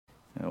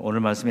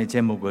오늘 말씀의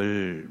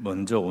제목을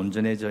먼저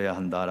온전해져야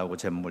한다라고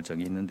제목을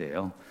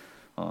정했는데요.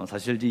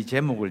 사실 이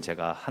제목을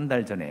제가 한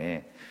달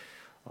전에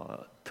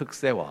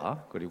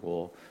특새와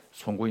그리고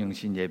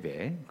송구영신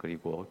예배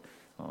그리고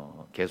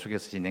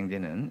계속해서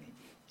진행되는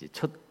이제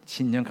첫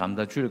신년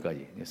감사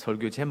주일까지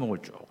설교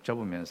제목을 쭉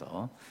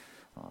잡으면서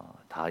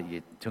다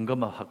이게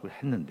점검하고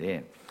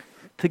했는데,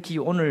 특히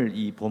오늘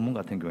이 본문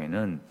같은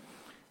경우에는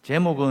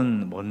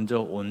제목은 먼저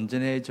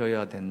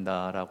온전해져야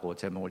된다라고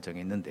제목을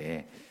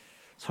정했는데,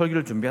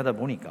 설교를 준비하다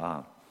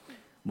보니까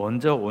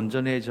먼저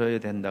온전해져야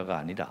된다가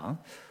아니라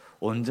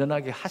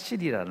온전하게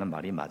하시리라는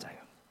말이 맞아요.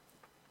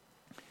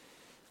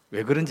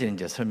 왜 그런지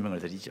이제 설명을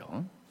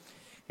드리죠.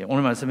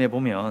 오늘 말씀에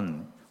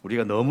보면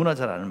우리가 너무나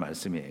잘 아는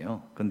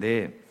말씀이에요.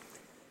 근데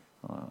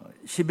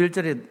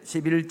 11절,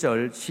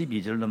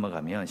 12절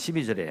넘어가면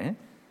 12절에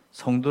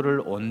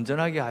성도를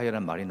온전하게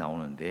하여라는 말이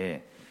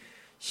나오는데,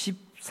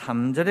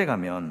 13절에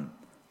가면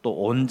또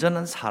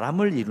온전한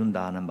사람을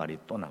이룬다 하는 말이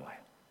또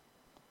나와요.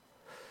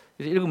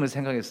 그래서 읽으면서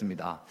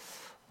생각했습니다.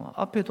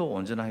 앞에도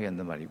온전하게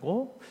한다는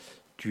말이고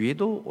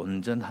뒤에도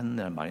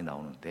온전한 말이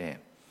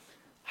나오는데,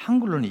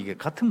 한글로는 이게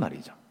같은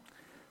말이죠.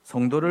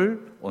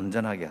 성도를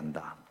온전하게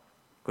한다,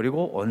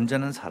 그리고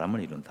온전한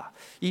사람을 이룬다.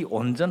 이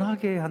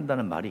온전하게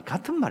한다는 말이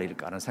같은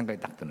말일까 하는 생각이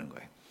딱 드는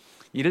거예요.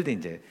 이럴 때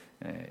이제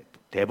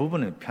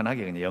대부분은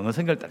편하게 그냥 영어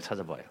성경을 딱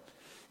찾아봐요.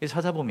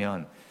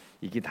 찾아보면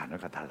이게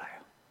단어가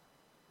달라요.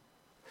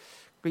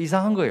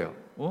 이상한 거예요.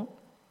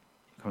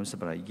 가만있어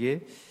봐라.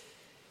 이게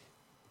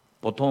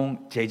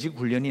보통 재직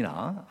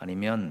훈련이나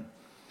아니면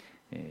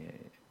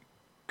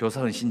교사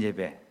헌신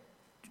예배,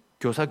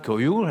 교사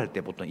교육을 할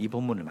때 보통 이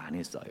본문을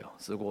많이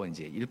쓰고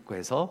이제 읽고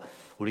해서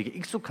우리에게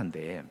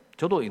익숙한데,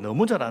 저도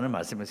너무 잘 아는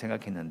말씀을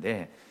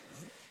생각했는데,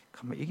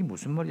 이게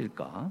무슨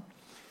말일까?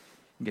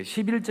 이게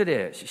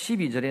 11절에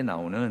 12절에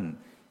나오는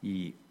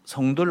이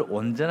성도를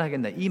온전하게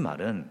한다, 이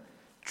말은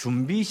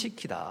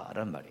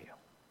준비시키다라는 말이에요.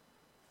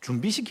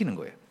 준비시키는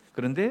거예요.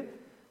 그런데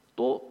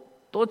또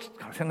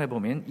생각해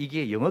보면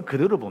이게 영어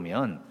그대로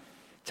보면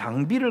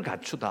장비를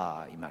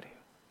갖추다 이 말이에요.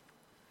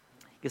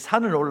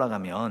 산을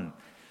올라가면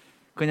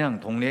그냥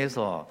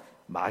동네에서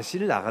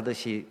마실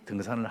나가듯이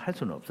등산을 할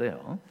수는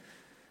없어요.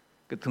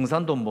 그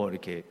등산도 뭐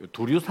이렇게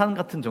두류산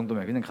같은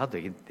정도면 그냥 가도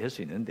될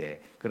수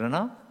있는데,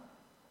 그러나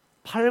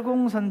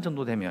 803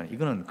 정도 되면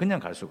이거는 그냥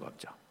갈 수가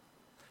없죠.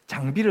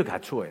 장비를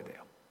갖추어야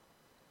돼요.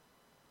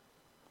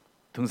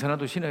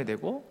 등산화도 신어야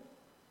되고,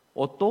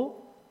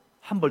 옷도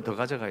한 벌 더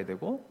가져가야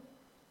되고,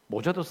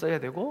 모자도 써야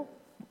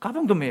되고,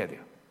 가방도 매야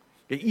돼요.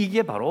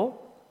 이게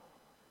바로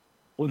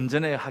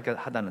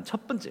온전하다는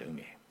첫 번째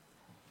의미예요.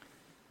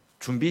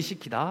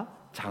 준비시키다,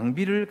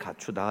 장비를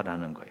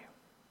갖추다라는 거예요.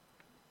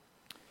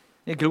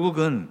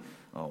 결국은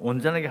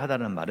온전하게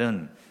하다는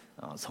말은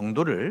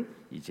성도를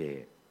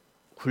이제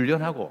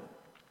훈련하고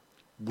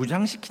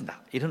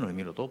무장시킨다, 이런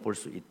의미로도 볼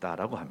수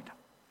있다라고 합니다.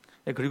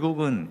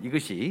 결국은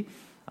이것이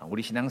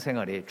우리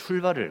신앙생활의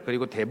출발을,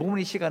 그리고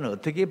대부분의 시간을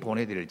어떻게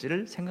보내야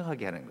될지를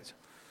생각하게 하는 거죠.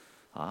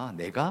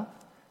 내가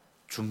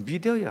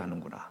준비되어야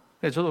하는구나.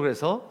 저도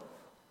그래서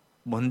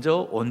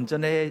먼저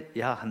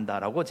온전해야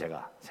한다라고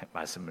제가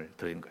말씀을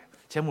드린 거예요.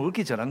 제목을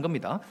이렇게 전한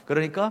겁니다.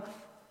 그러니까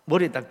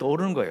머리에 딱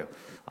떠오르는 거예요.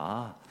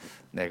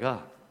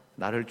 내가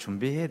나를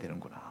준비해야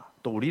되는구나.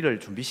 또 우리를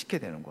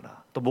준비시켜야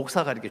되는구나. 또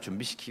목사가 이렇게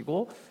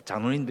준비시키고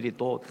장로님들이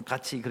또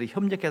같이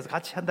협력해서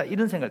같이 한다,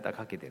 이런 생각을 딱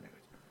갖게 되는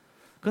거죠.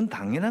 그건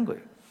당연한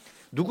거예요.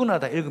 누구나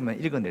다 읽으면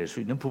읽어낼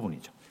수 있는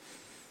부분이죠.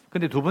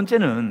 근데 두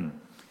번째는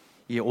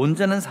이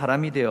온전한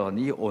사람이 되어,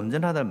 이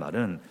온전하다는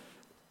말은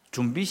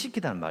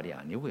준비시키다는 말이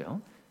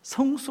아니고요,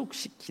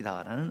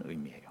 성숙시키다라는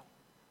의미예요.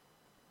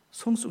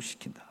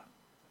 성숙시킨다.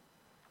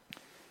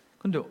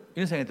 근데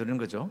이런 생각이 드는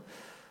거죠.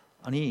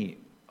 아니,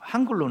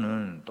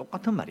 한글로는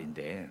똑같은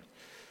말인데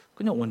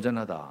그냥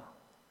온전하다,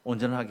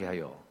 온전하게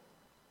하여,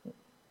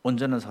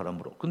 온전한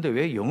사람으로. 근데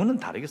왜 영어는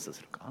다르게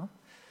썼을까?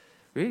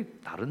 왜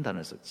다른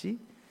단어를 썼지?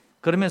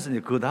 그러면서 이제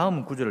그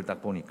다음 구절을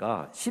딱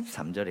보니까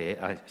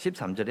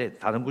 13절에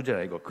다른 구절이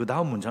아니고 그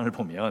다음 문장을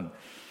보면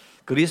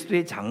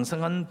그리스도의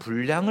장성한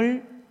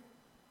분량을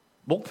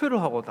목표로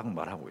하고 딱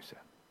말하고 있어요.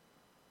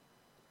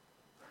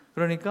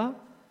 그러니까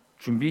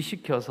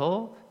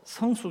준비시켜서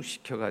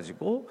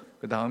성숙시켜가지고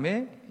그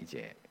다음에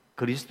이제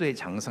그리스도의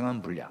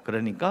장성한 분량,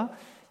 그러니까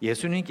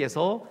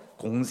예수님께서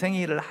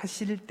공생의 일을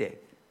하실 때,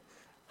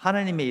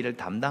 하나님의 일을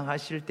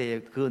담당하실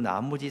때의 그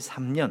나머지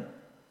 3년,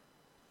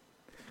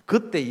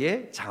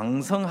 그때에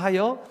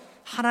장성하여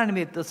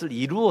하나님의 뜻을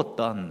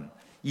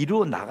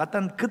이루어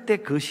나갔던 그때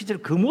그 시절,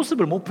 그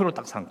모습을 목표로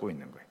딱 삼고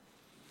있는 거예요.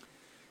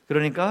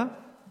 그러니까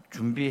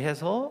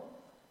준비해서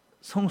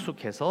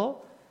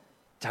성숙해서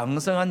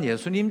장성한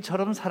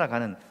예수님처럼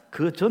살아가는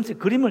그 전체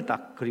그림을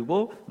딱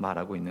그리고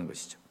말하고 있는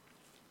것이죠.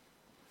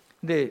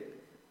 근데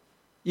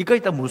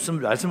이까지 딱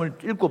말씀을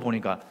읽고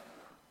보니까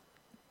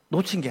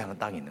놓친 게 하나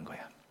딱 있는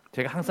거야.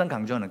 제가 항상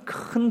강조하는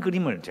큰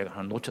그림을 제가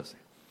하나 놓쳤어요.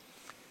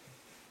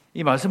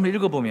 이 말씀을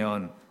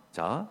읽어보면,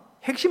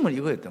 핵심은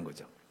이거였던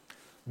거죠.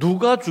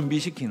 누가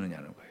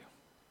준비시키느냐는 거예요.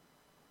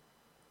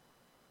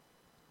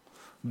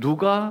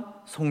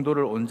 누가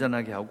성도를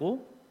온전하게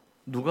하고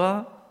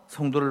누가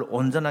성도를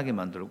온전하게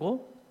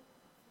만들고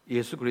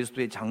예수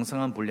그리스도의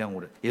장성한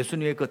분량으로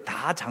예수님의 그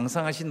다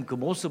장성하신 그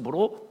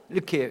모습으로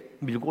이렇게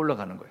밀고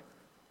올라가는 거예요.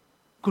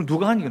 그럼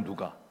누가 하니까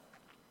누가?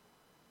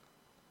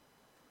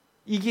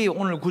 이게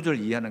오늘 구절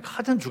이해하는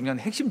가장 중요한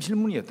핵심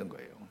질문이었던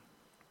거예요.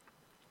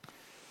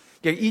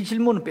 그러니까 이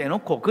질문을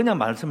빼놓고 그냥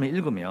말씀을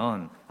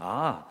읽으면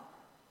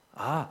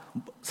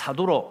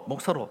사도로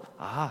목사로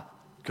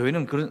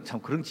교회는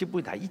그런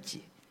직분이 다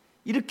있지,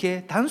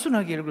 이렇게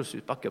단순하게 읽을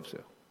수밖에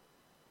없어요.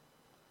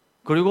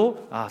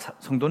 그리고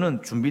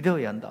성도는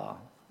준비되어야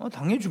한다.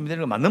 당연히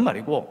준비되는 건 맞는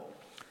말이고,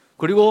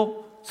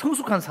 그리고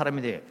성숙한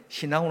사람이 돼요.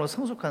 신앙으로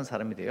성숙한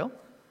사람이 돼요.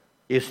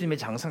 예수님의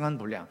장성한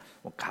분량,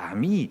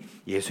 감히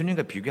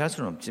예수님과 비교할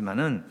수는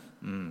없지만은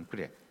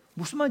그래,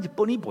 무슨 말인지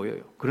뻔히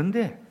보여요.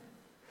 그런데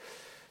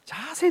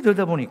자세히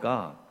들다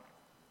보니까,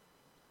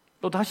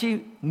 또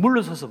다시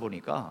물러서서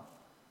보니까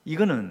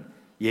이거는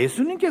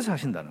예수님께서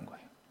하신다는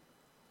거예요.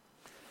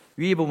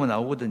 위에 보면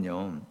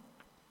나오거든요.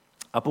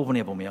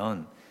 앞부분에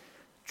보면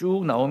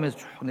쭉 나오면서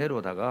쭉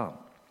내려오다가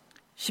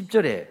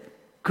 10절에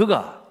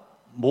그가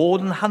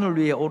모든 하늘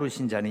위에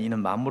오르신 자니 이는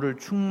만물을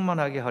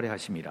충만하게 하려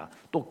하심이라.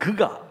 또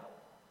그가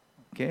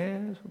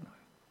계속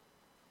나와요.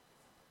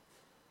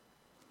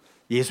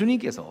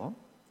 예수님께서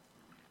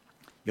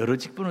여러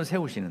직분을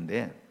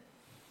세우시는데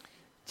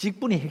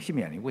직분이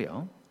핵심이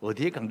아니고요.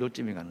 어디에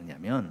강조점이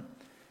가느냐면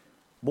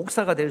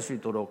목사가 될 수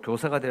있도록,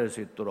 교사가 될 수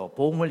있도록,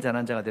 복음을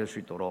전한 자가 될 수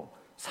있도록,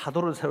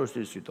 사도를 세울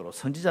수 있도록,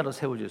 선지자로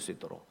세워질 수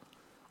있도록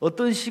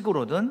어떤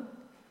식으로든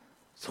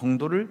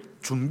성도를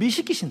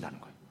준비시키신다는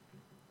거예요.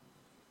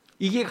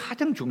 이게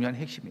가장 중요한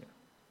핵심이에요.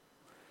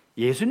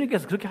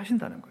 예수님께서 그렇게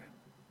하신다는 거예요.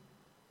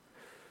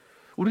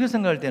 우리가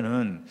생각할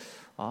때는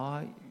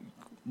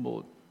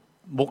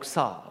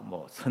목사,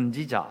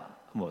 선지자,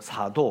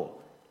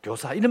 사도,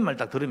 교사 이런 말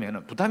딱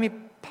들으면 부담이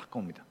팍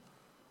옵니다.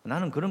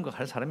 나는 그런 거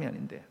할 사람이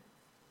아닌데,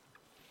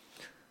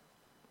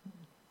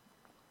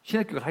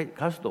 신학교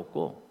갈 수도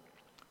없고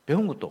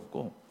배운 것도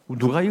없고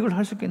누가 이걸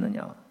할 수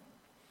있겠느냐.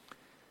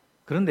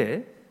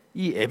 그런데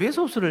이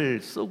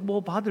에베소서를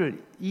쓰고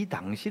받을 이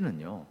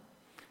당시는요,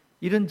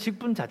 이런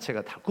직분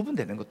자체가 다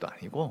구분되는 것도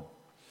아니고,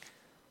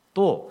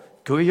 또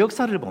교회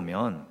역사를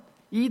보면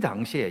이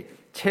당시에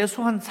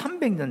최소한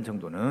 300년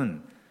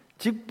정도는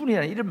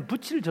직분이나 이름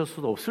붙일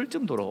수도 없을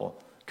정도로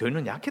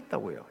교회는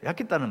약했다고요.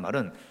 약했다는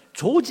말은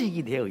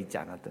조직이 되어 있지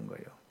않았던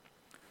거예요.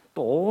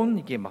 또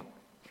이게 막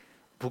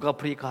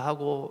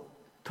북아프리카하고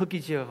터키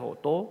지역하고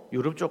또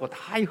유럽 쪽하고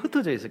다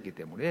흩어져 있었기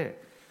때문에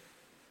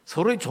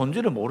서로의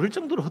존재를 모를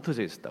정도로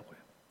흩어져 있었다고요.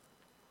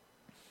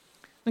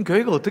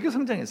 교회가 어떻게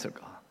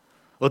성장했을까?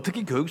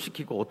 어떻게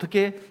교육시키고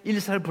어떻게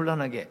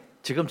일살불란하게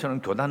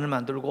지금처럼 교단을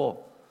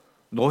만들고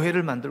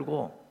노회를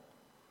만들고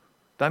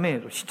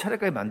그다음에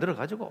시차례까지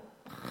만들어가지고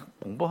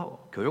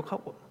공부하고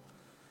교육하고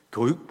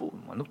교육부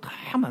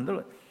다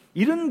만들어,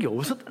 이런 게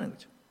없었다는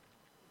거죠.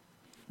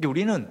 근데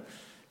우리는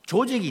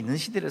조직이 있는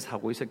시대를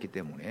살고 있었기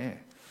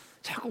때문에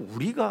자꾸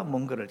우리가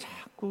뭔가를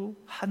자꾸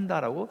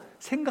한다라고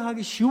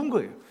생각하기 쉬운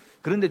거예요.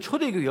 그런데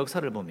초대교회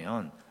역사를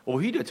보면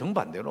오히려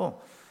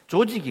정반대로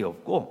조직이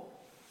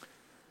없고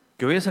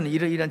교회에서는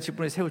이러이러한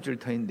직분을 세워질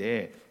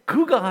터인데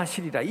그가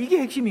하시리라, 이게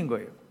핵심인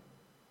거예요.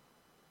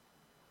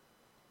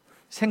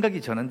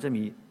 생각이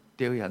전환점이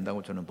되어야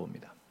한다고 저는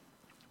봅니다.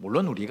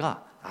 물론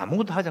우리가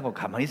아무것도 하지 않고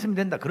가만히 있으면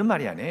된다, 그런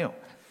말이 아니에요.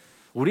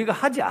 우리가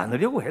하지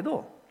않으려고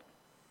해도,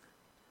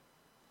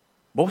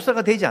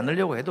 목사가 되지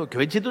않으려고 해도,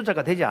 교회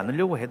지도자가 되지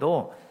않으려고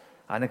해도,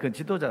 나는 그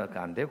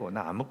지도자가 안 되고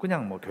나 아무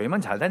그냥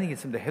교회만 잘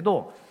다니겠습니다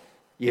해도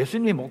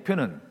예수님의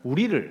목표는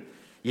우리를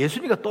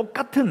예수님과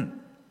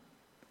똑같은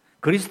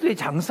그리스도의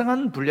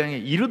장성한 분량에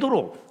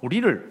이르도록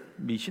우리를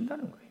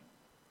미신다는 거예요.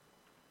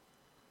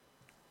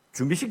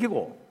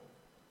 준비시키고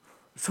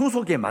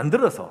성숙하게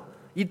만들어서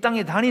이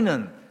땅에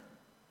다니는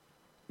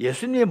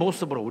예수님의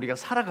모습으로 우리가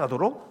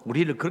살아가도록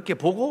우리를 그렇게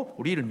보고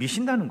우리를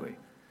미신다는 거예요.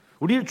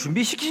 우리를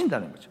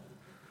준비시키신다는 거죠.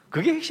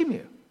 그게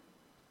핵심이에요.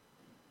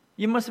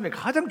 이 말씀의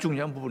가장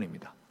중요한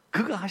부분입니다.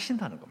 그가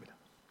하신다는 겁니다.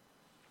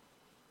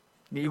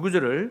 이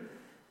구절을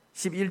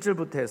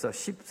 11절부터 해서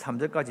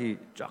 13절까지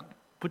쫙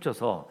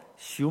붙여서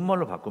쉬운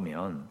말로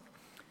바꾸면,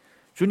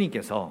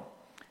 주님께서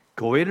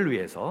교회를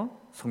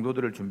위해서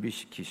성도들을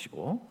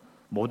준비시키시고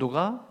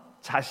모두가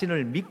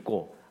자신을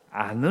믿고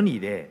아는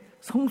일에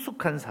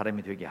성숙한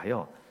사람이 되게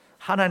하여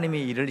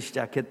하나님의 일을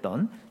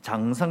시작했던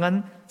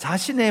장성한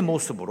자신의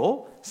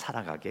모습으로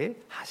살아가게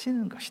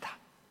하시는 것이다.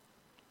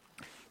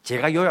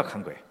 제가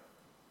요약한 거예요.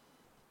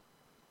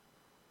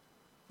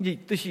 이제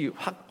뜻이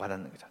확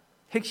와닿는 거죠.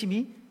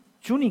 핵심이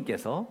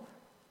주님께서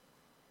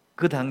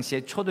그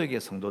당시에 초대교회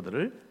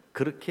성도들을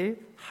그렇게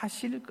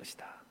하실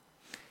것이다.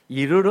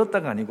 이를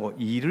얻다가 아니고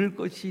이룰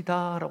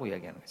것이다 라고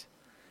이야기하는 거죠.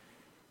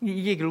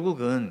 이게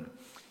결국은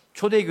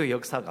초대교회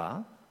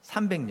역사가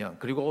 300년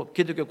그리고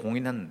기독교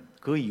공인한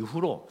그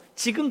이후로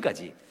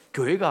지금까지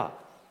교회가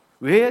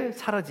왜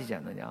사라지지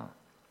않느냐,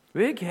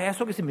 왜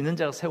계속해서 믿는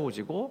자가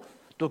세워지고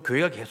또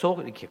교회가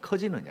계속 이렇게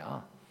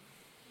커지느냐,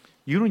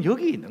 이유는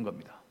여기 있는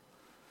겁니다.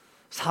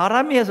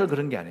 사람이 해서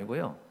그런 게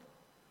아니고요,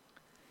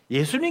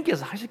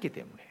 예수님께서 하셨기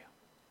때문이에요.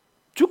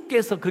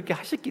 주께서 그렇게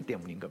하셨기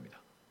때문인 겁니다.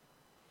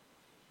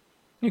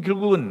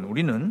 결국은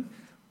우리는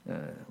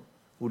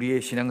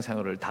우리의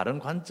신앙생활을 다른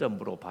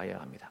관점으로 봐야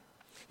합니다.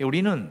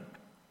 우리는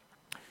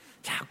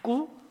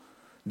자꾸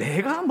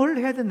내가 뭘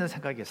해야 된다는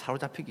생각에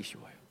사로잡히기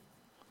쉬워요.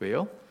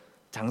 왜요?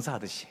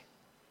 장사하듯이,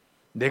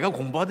 내가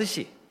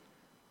공부하듯이,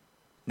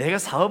 내가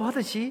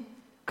사업하듯이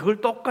그걸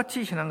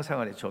똑같이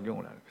신앙생활에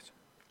적용을 하는 거죠.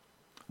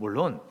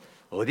 물론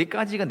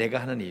어디까지가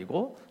내가 하는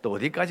일이고 또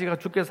어디까지가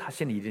주께서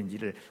하시는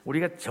일인지를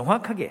우리가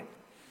정확하게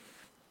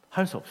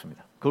할 수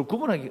없습니다. 그걸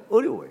구분하기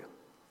어려워요.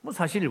 뭐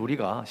사실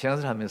우리가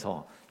신앙생활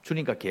하면서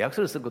주님과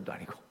계약서를 쓴 것도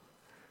아니고,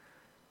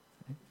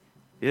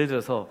 예를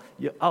들어서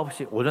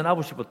오전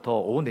 9시부터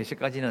오후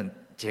 4시까지는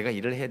제가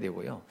일을 해야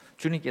되고요,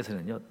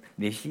 주님께서는요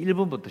 4시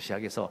 1분부터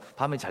시작해서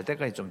밤에 잘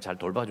때까지 좀 잘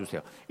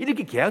돌봐주세요,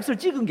 이렇게 계약서를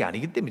찍은 게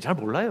아니기 때문에 잘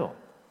몰라요.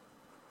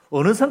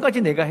 어느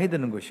선까지 내가 해야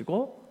되는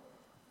것이고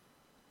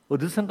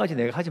어느 선까지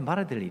내가 하지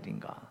말아야 될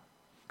일인가.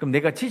 그럼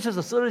내가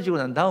지쳐서 쓰러지고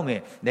난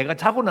다음에, 내가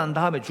자고 난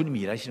다음에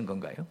주님이 일하시는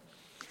건가요?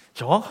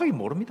 정확하게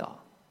모릅니다.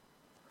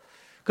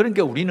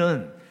 그러니까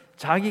우리는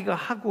자기가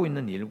하고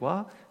있는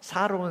일과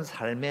살아온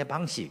삶의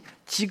방식,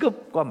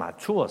 직업과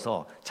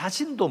맞추어서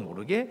자신도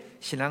모르게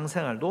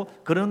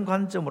신앙생활도 그런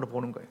관점으로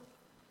보는 거예요.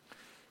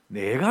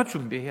 내가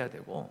준비해야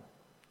되고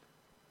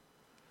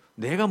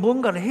내가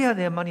뭔가를 해야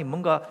돼야만이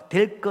뭔가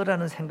될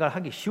거라는 생각을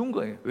하기 쉬운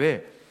거예요.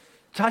 왜?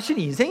 자신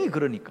인생이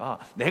그러니까.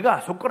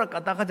 내가 손가락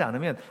까딱하지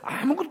않으면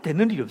아무것도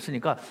되는 일이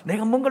없으니까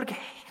내가 뭔가를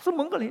계속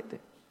뭔가를 해야 돼.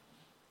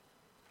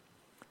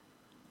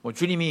 뭐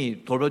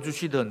주님이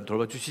돌봐주시든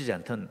돌봐주시지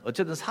않든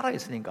어쨌든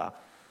살아있으니까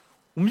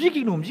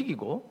움직이긴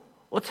움직이고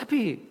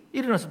어차피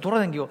일어나서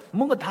돌아다니고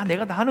뭔가 다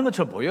내가 다 하는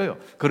것처럼 보여요.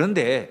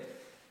 그런데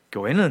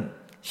교회는,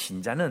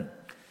 신자는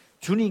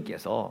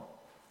주님께서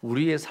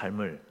우리의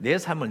삶을, 내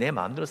삶을 내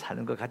마음대로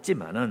사는 것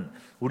같지만은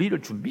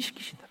우리를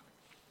준비시키신다.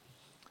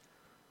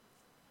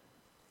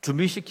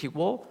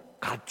 준비시키고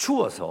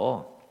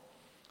갖추어서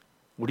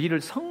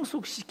우리를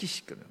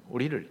성숙시키시거든.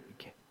 우리를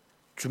이렇게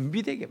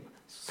준비되게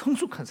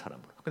성숙한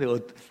사람으로.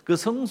 근데 그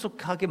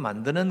성숙하게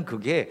만드는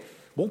그게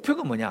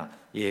목표가 뭐냐?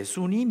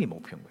 예수님이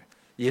목표인 거예요.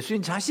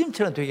 예수님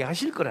자신처럼 되게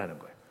하실 거라는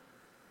거예요.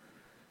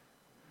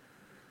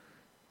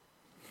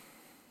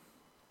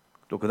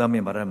 또 그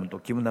다음에 말하면 또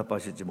기분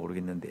나빠하실지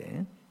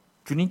모르겠는데,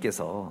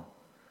 주님께서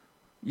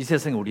이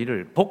세상에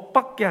우리를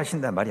복받게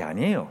하신다는 말이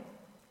아니에요.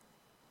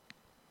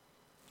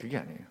 그게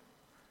아니에요.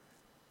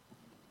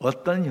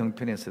 어떤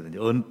형편에서든지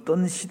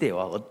어떤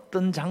시대와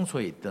어떤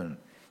장소에 있든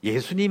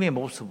예수님의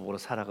모습으로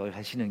살아가게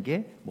하시는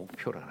게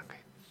목표라는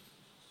거예요.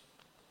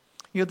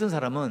 어떤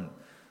사람은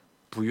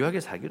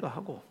부유하게 살기도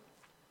하고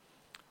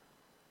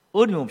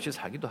어림없이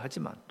살기도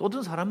하지만 또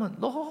어떤 사람은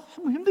너무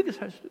힘들게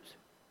살 수도 있어요.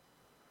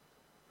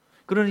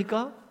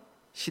 그러니까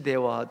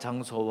시대와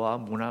장소와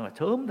문화가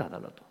전부 다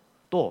달라도,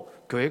 또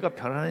교회가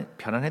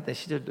편안했던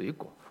시절도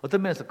있고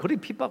어떤 면에서 그리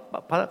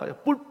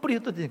핍박받아가지고 뿔뿔이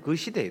흩어진 그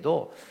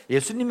시대에도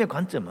예수님의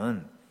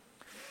관점은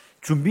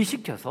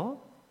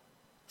준비시켜서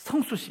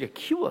성숙시켜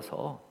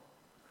키워서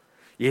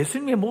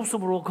예수님의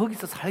모습으로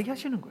거기서 살게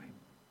하시는 거예요.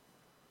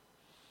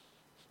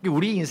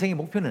 우리 인생의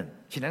목표는,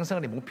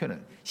 신앙생활의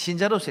목표는,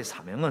 신자로서의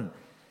사명은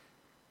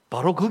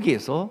바로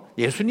거기에서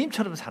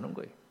예수님처럼 사는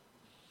거예요.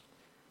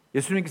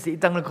 예수님께서 이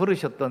땅을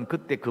걸으셨던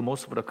그때 그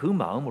모습으로, 그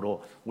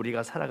마음으로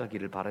우리가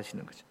살아가기를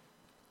바라시는 거죠.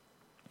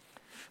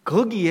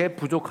 거기에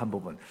부족한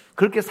부분,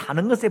 그렇게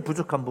사는 것에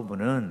부족한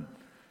부분은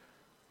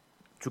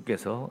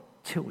주께서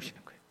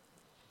채우시는 거예요.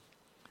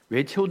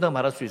 왜 채운다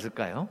말할 수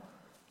있을까요?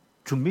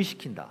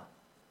 준비시킨다,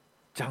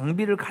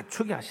 장비를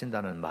갖추게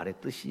하신다는 말의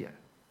뜻이에요.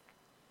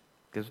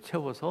 그래서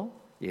채워서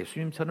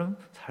예수님처럼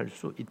살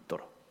수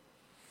있도록.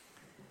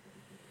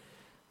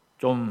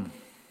 좀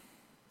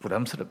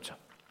부담스럽죠.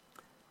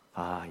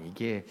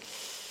 이게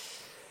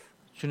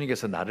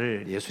주님께서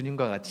나를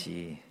예수님과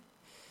같이,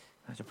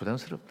 아주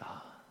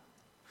부담스럽다.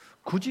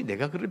 굳이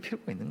내가 그럴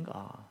필요가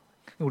있는가?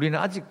 우리는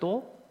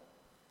아직도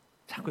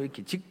자꾸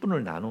이렇게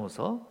직분을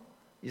나누어서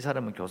이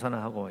사람은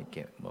교사나 하고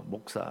이렇게 뭐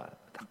목사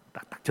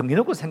딱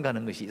정해놓고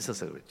생각하는 것이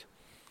있어서 그렇죠.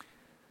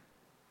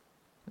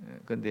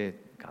 그런데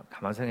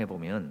가만 생각해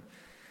보면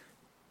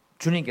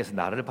주님께서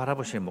나를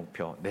바라보시는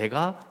목표,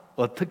 내가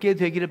어떻게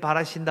되기를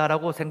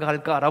바라신다라고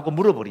생각할까라고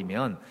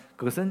물어버리면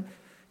그것은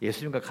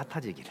예수님과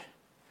같아지기를,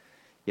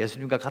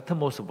 예수님과 같은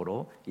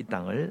모습으로 이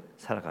땅을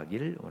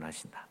살아가기를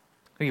원하신다.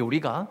 그러니까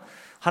우리가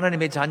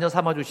하나님의 자녀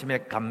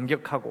삼아주심에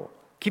감격하고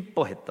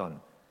기뻐했던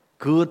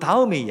그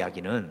다음의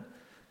이야기는,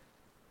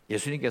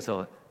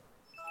 예수님께서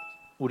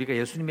우리가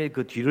예수님의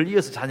그 뒤를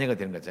이어서 자녀가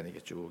되는 거잖아요.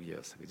 쭉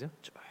이어서, 그죠?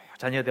 쭉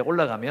자녀가 되어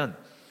올라가면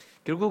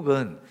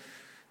결국은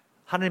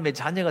하나님의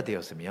자녀가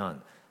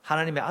되었으면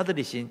하나님의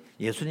아들이신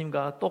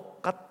예수님과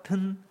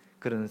똑같은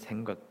그런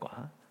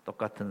생각과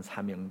똑같은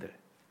사명들,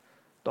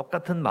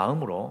 똑같은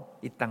마음으로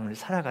이 땅을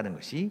살아가는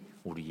것이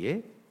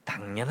우리의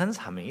당연한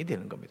사명이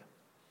되는 겁니다.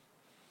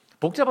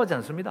 복잡하지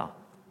않습니다.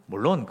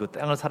 물론 그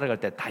땅을 살아갈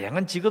때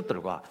다양한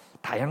직업들과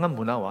다양한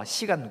문화와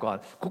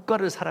시간과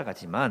국가를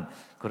살아가지만,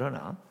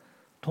 그러나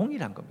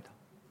동일한 겁니다.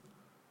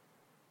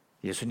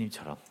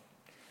 예수님처럼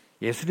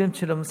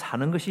예수님처럼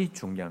사는 것이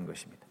중요한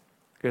것입니다.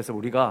 그래서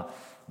우리가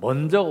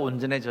먼저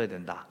온전해져야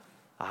된다.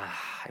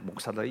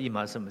 목사들 이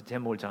말씀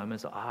제목을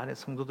정하면서 내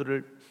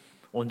성도들을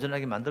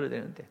온전하게 만들어야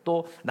되는데,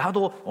 또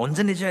나도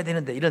온전해져야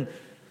되는데, 이런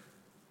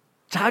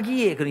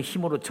자기의 그런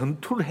힘으로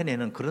전투를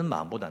해내는 그런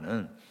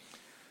마음보다는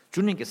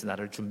주님께서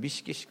나를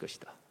준비시키실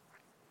것이다.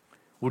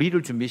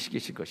 우리를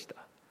준비시키실 것이다.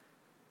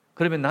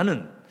 그러면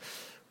나는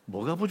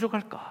뭐가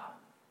부족할까?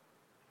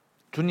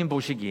 주님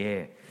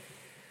보시기에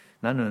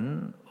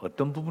나는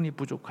어떤 부분이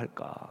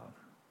부족할까?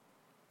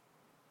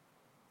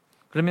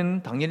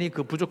 그러면 당연히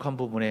그 부족한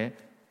부분에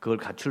그걸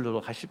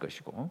갖추도록 하실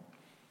것이고,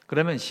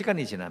 그러면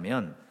시간이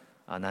지나면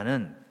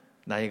나는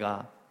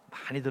나이가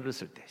많이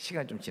들었을 때,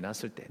 시간이 좀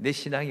지났을 때 내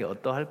신앙이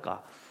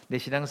어떠할까, 내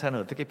신앙생활은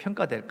어떻게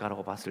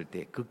평가될까라고 봤을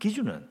때 그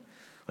기준은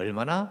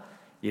얼마나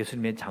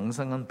예수님의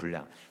장성한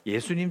분량,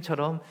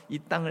 예수님처럼 이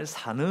땅을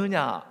사느냐는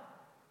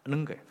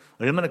거예요.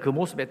 얼마나 그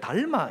모습에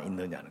닮아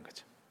있느냐는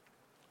거죠.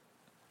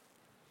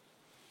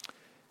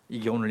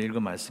 이게 오늘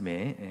읽은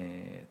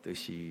말씀의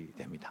뜻이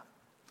됩니다.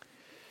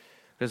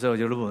 그래서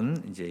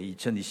여러분, 이제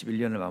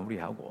 2021년을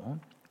마무리하고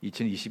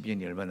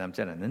 2022년이 얼마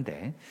남지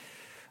않았는데,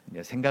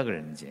 이제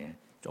생각을 이제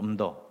좀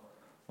더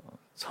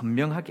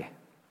선명하게,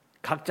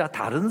 각자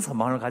다른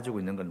소망을 가지고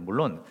있는 건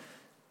물론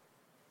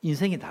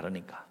인생이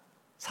다르니까,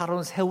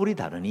 살아온 세월이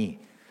다르니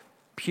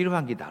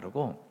필요한 게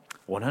다르고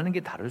원하는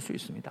게 다를 수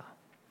있습니다.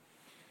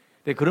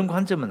 근데 그런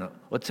관점은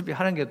어차피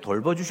하나님께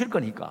돌봐주실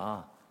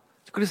거니까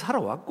그래서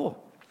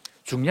살아왔고,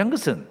 중요한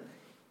것은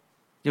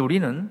이제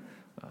우리는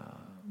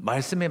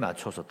말씀에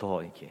맞춰서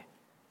더 이렇게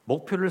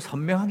목표를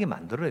선명하게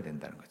만들어야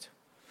된다는 거죠.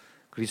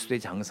 그리스도의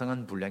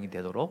장성한 분량이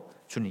되도록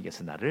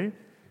주님께서 나를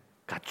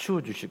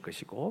갖추어 주실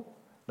것이고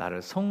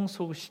나를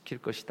성숙시킬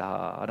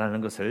것이다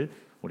라는 것을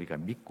우리가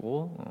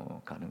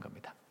믿고 가는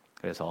겁니다.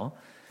 그래서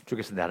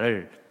주께서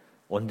나를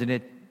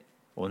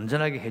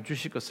온전하게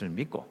해주실 것을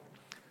믿고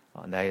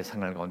나의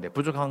생활 가운데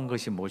부족한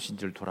것이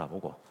무엇인지를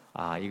돌아보고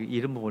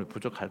이런 부분이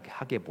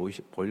부족하게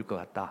보일 것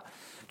같다.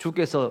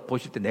 주께서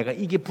보실 때 내가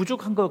이게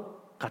부족한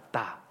것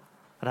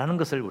같다라는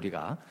것을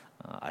우리가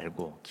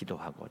알고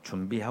기도하고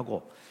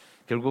준비하고,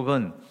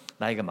 결국은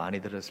나이가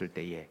많이 들었을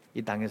때에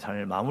이 땅의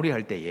삶을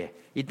마무리할 때에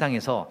이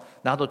땅에서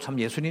나도 참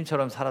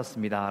예수님처럼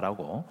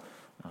살았습니다라고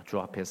주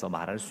앞에서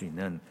말할 수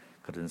있는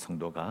그런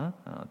성도가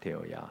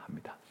되어야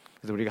합니다.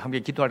 그래서 우리가 함께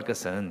기도할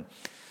것은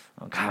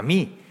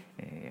감히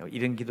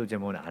이런 기도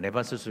제목은 안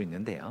해봤을 수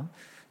있는데요,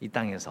 이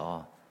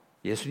땅에서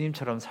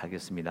예수님처럼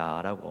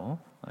살겠습니다라고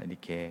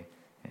이렇게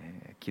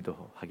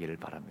기도하기를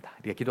바랍니다.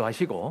 이렇게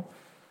기도하시고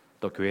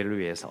또 교회를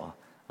위해서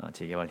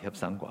재개발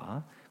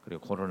협상과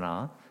그리고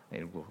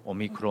코로나19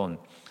 오미크론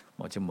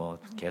지금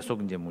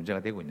계속 이제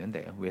문제가 되고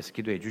있는데 위해서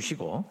기도해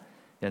주시고,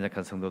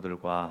 연약한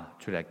성도들과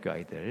주일학교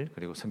아이들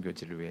그리고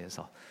선교지를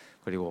위해서,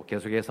 그리고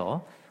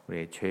계속해서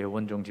우리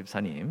최원종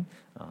집사님을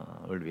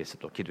위해서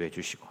또 기도해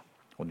주시고,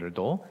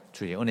 오늘도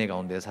주의 은혜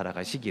가운데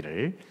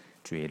살아가시기를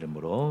주의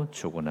이름으로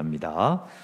축원합니다.